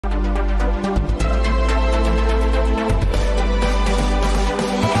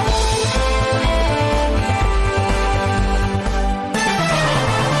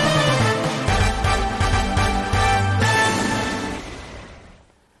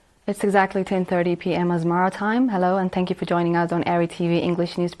It's exactly 10:30 p.m. Asmara time. Hello and thank you for joining us on ERi-TV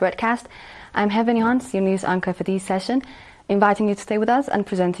English News Broadcast. I'm Heaven Hans, your news anchor for this session, inviting you to stay with us and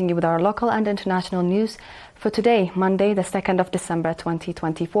presenting you with our local and international news for today, Monday, the 2nd of December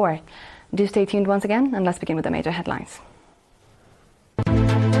 2024. Do stay tuned once again, and let's begin with the major headlines.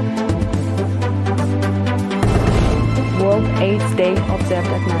 World AIDS Day observed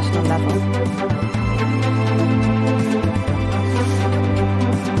at national level.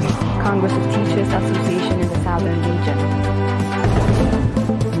 Congress of Teachers Association in the Southern Region.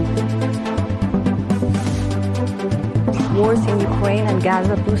 Wars in Ukraine and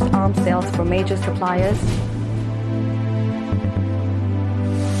Gaza boost arms sales for major suppliers.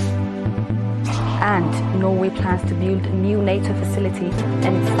 And Norway plans to build a new NATO facility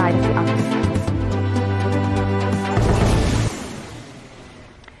in its side of the Arctic.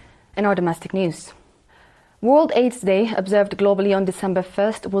 In our domestic news, World AIDS Day, observed globally on December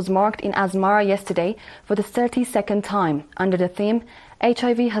 1st, was marked in Asmara yesterday for the 32nd time under the theme,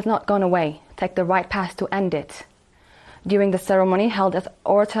 HIV has not gone away, take the right path to end it. During the ceremony held at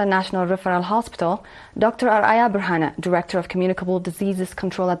Orta National Referral Hospital, Dr. ERi-TV, Director of Communicable Diseases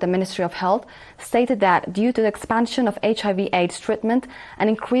Control at the Ministry of Health, stated that due to the expansion of HIV/AIDS treatment and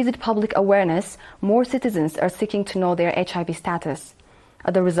increased public awareness, more citizens are seeking to know their HIV status.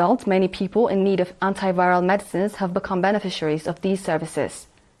 As a result, many people in need of antiviral medicines have become beneficiaries of these services.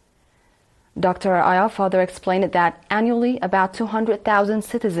 Dr. ERi further explained that annually about 200,000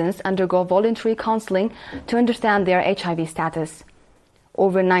 citizens undergo voluntary counseling to understand their HIV status.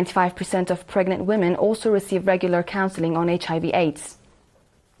 Over 95% of pregnant women also receive regular counseling on HIV/AIDS.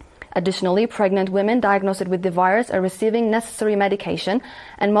 Additionally, pregnant women diagnosed with the virus are receiving necessary medication,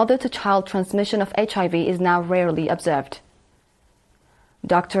 and mother-to-child transmission of HIV is now rarely observed.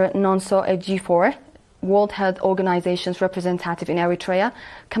 Dr. Nonso Ejiofor, World Health Organization's representative in Eritrea,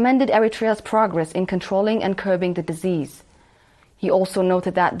 commended Eritrea's progress in controlling and curbing the disease. He also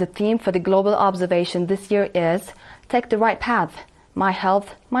noted that the theme for the global observation this year is Take the Right Path, My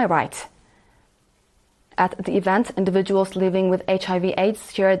Health, My Right. At the event, individuals living with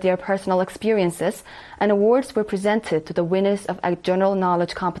HIV/AIDS shared their personal experiences, and awards were presented to the winners of a general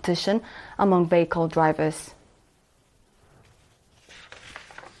knowledge competition among vehicle drivers.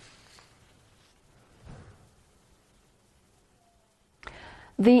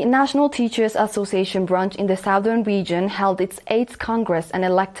 The National Teachers Association branch in the Southern Region held its 8th Congress and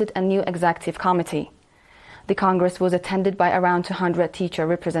elected a new executive committee. The Congress was attended by around 200 teacher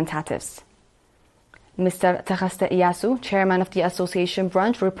representatives. Mr. Takhaste Iyasu, chairman of the association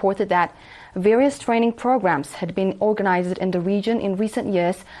branch, reported that various training programs had been organized in the region in recent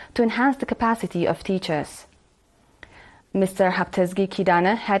years to enhance the capacity of teachers. Mr. Haptezgi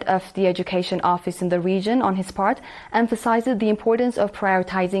Kidane, head of the education office in the region, on his part, emphasized the importance of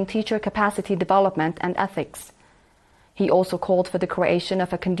prioritizing teacher capacity development and ethics. He also called for the creation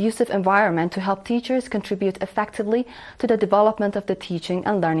of a conducive environment to help teachers contribute effectively to the development of the teaching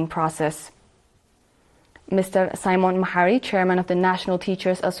and learning process. Mr. Simon Mahari, chairman of the National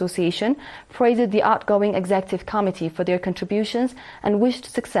Teachers Association, praised the outgoing executive committee for their contributions and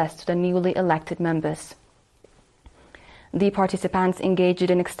wished success to the newly elected members. The participants engaged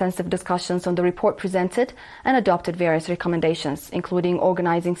in extensive discussions on the report presented and adopted various recommendations, including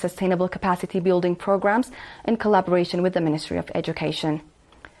organizing sustainable capacity building programs in collaboration with the Ministry of Education.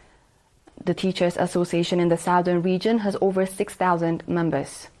 The Teachers Association in the Southern Region has over 6,000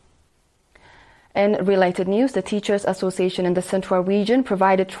 members. In related news, the Teachers Association in the Central Region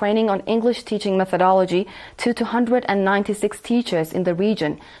provided training on English teaching methodology to 296 teachers in the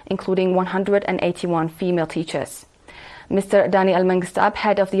region, including 181 female teachers. Mr. Dani Al-Mengistab,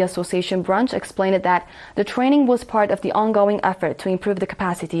 head of the association branch, explained that the training was part of the ongoing effort to improve the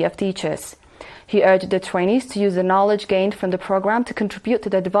capacity of teachers. He urged the trainees to use the knowledge gained from the program to contribute to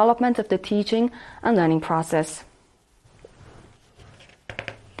the development of the teaching and learning process.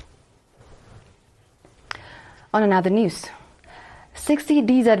 On another news, 60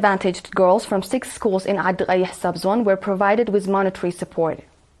 disadvantaged girls from 6 schools in Ad Ghayh subzone were provided with monetary support.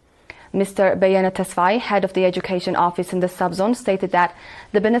 Mr. Bayana Tasfai, head of the education office in the subzone, stated that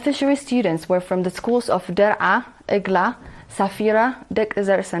the beneficiary students were from the schools of Der'a, Igla, Safira, Dek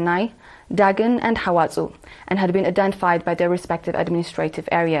Sanai, Dagan and Hawatsu, and had been identified by their respective administrative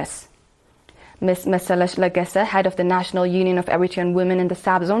areas. Ms. Meselesh Lagese, head of the National Union of Eritrean Women in the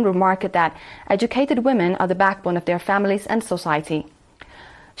subzone, remarked that educated women are the backbone of their families and society.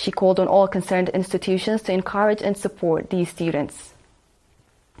 She called on all concerned institutions to encourage and support these students.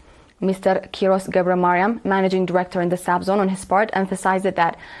 Mr. Kiros Gebramariam, managing director in the SAB zone, on his part emphasized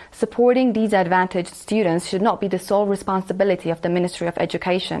that supporting disadvantaged students should not be the sole responsibility of the Ministry of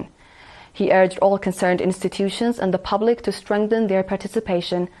Education. He urged all concerned institutions and the public to strengthen their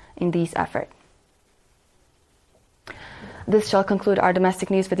participation in these efforts. This shall conclude our domestic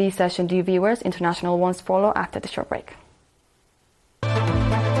news for this session, dear viewers. International ones follow after the short break.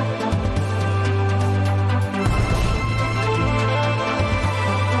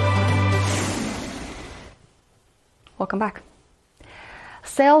 Welcome back.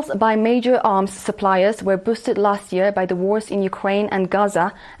 Sales by major arms suppliers were boosted last year by the wars in Ukraine and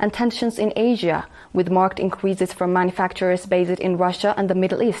Gaza and tensions in Asia, with marked increases from manufacturers based in Russia and the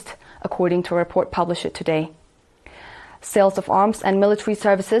Middle East, according to a report published today. Sales of arms and military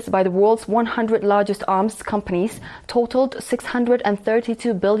services by the world's 100 largest arms companies totaled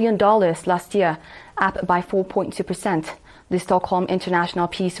 $632 billion last year, up by 4.2%, the Stockholm International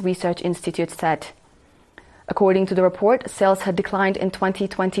Peace Research Institute said. According to the report, sales had declined in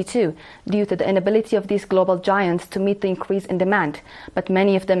 2022 due to the inability of these global giants to meet the increase in demand, but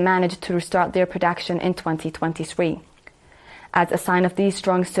many of them managed to restart their production in 2023. As a sign of this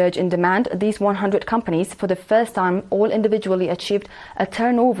strong surge in demand, these 100 companies, for the first time, all individually achieved a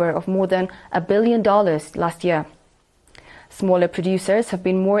turnover of more than $1 billion last year. Smaller producers have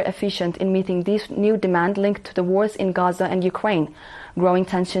been more efficient in meeting this new demand linked to the wars in Gaza and Ukraine, growing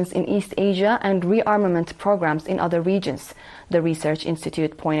tensions in East Asia and rearmament programs in other regions, the Research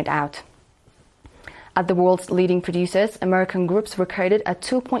Institute pointed out. At the world's leading producers, American groups recorded a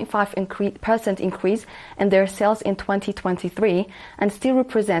 2.5% increase in their sales in 2023 and still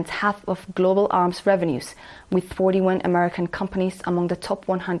represent half of global arms revenues, with 41 American companies among the top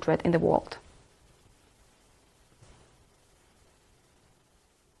 100 in the world.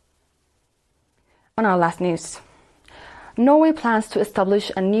 On our last news, Norway plans to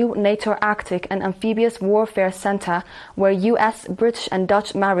establish a new NATO Arctic and Amphibious Warfare Center where US, British and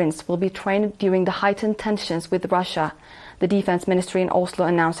Dutch Marines will be trained during the heightened tensions with Russia, the Defense Ministry in Oslo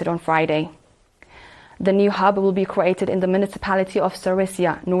announced it on Friday. The new hub will be created in the municipality of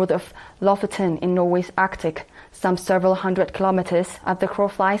Sørresia, north of Lofoten in Norway's Arctic, some several hundred kilometers as the crow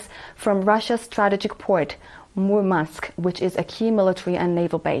flies from Russia's strategic port, Murmansk, which is a key military and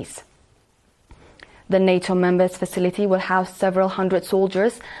naval base. The NATO members' facility will house several hundred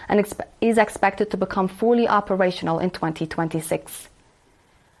soldiers and is expected to become fully operational in 2026.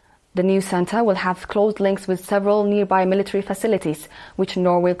 The new center will have close links with several nearby military facilities, which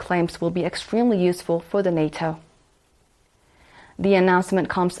Norway claims will be extremely useful for the NATO. The announcement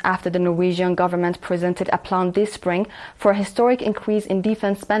comes after the Norwegian government presented a plan this spring for a historic increase in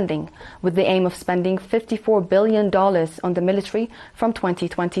defense spending, with the aim of spending $54 billion on the military from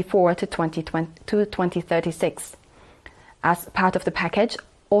 2024 to 2036. As part of the package,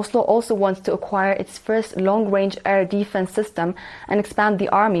 Oslo also wants to acquire its first long-range air defense system and expand the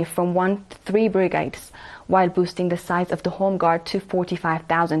army from 1 to 3 brigades, while boosting the size of the Home Guard to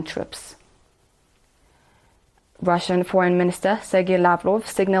 45,000 troops. Russian Foreign Minister Sergei Lavrov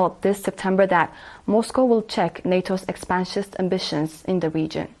signaled this September that Moscow will check NATO's expansionist ambitions in the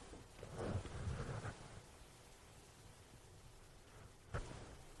region.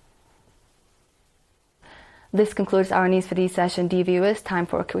 This concludes our news for this session, dear viewers. Time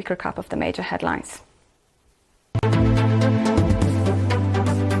for a quick recap of the major headlines.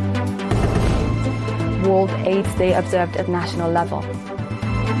 World AIDS Day observed at national level.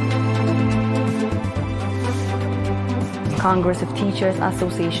 Congress of Teachers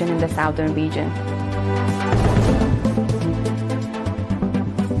Association in the Southern region.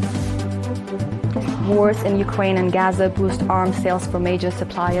 Wars in Ukraine and Gaza boost arms sales for major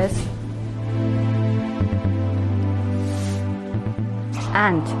suppliers.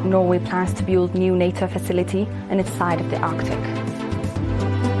 And Norway plans to build new NATO facility on its side of the Arctic.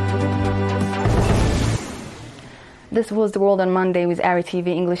 This was The World on Monday with ERi-TV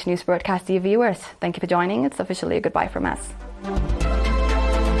English news broadcast. Dear viewers, thank you for joining. It's officially a goodbye from us.